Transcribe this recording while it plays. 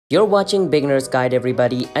You're watching Beginner's Guide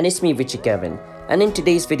everybody, and it's me Vichy Kevin. And in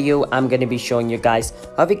today's video, I'm going to be showing you guys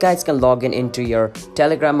how you guys can log in into your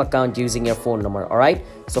Telegram account using your phone number, alright?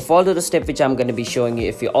 So follow the step which I'm going to be showing you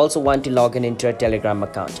if you also want to log in into a Telegram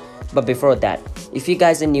account. But before that, if you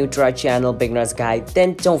guys are new to our channel Beginner's Guide,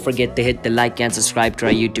 then don't forget to hit the like and subscribe to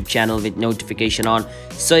our YouTube channel with notification on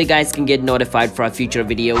so you guys can get notified for our future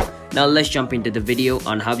video. Now let's jump into the video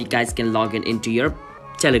on how you guys can log in into your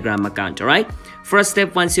Telegram account. Alright, first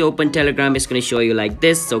step, once you open Telegram, it's going to show you like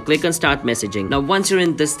this. So click on start messaging. Now once you're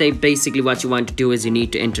in this state, basically what you want to do is you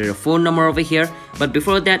need to enter your phone number over here, but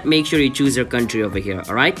before that make sure you choose your country over here.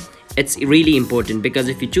 Alright, it's really important because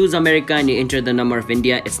if you choose America and you enter the number of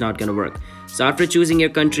India, it's not going to work. So after choosing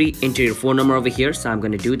your country, enter your phone number over here. So I'm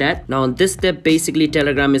going to do that. Now on this step, basically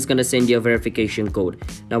Telegram is going to send you a verification code.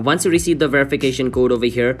 Now once you receive the verification code over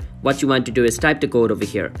here, what you want to do is type the code over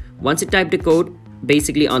here. Once you type the code,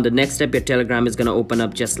 basically on the next step, your Telegram is going to open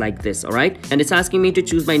up just like this. All right, and it's asking me to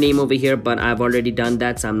choose my name over here, but I've already done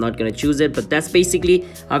that, so I'm not going to choose it. But that's basically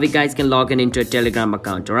how you guys can log in into a Telegram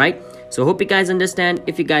account. All right, so hope you guys understand.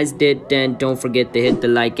 If you guys did, then don't forget to hit the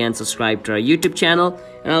like and subscribe to our YouTube channel,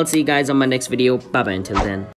 and I'll see you guys on my next video. Bye bye until then.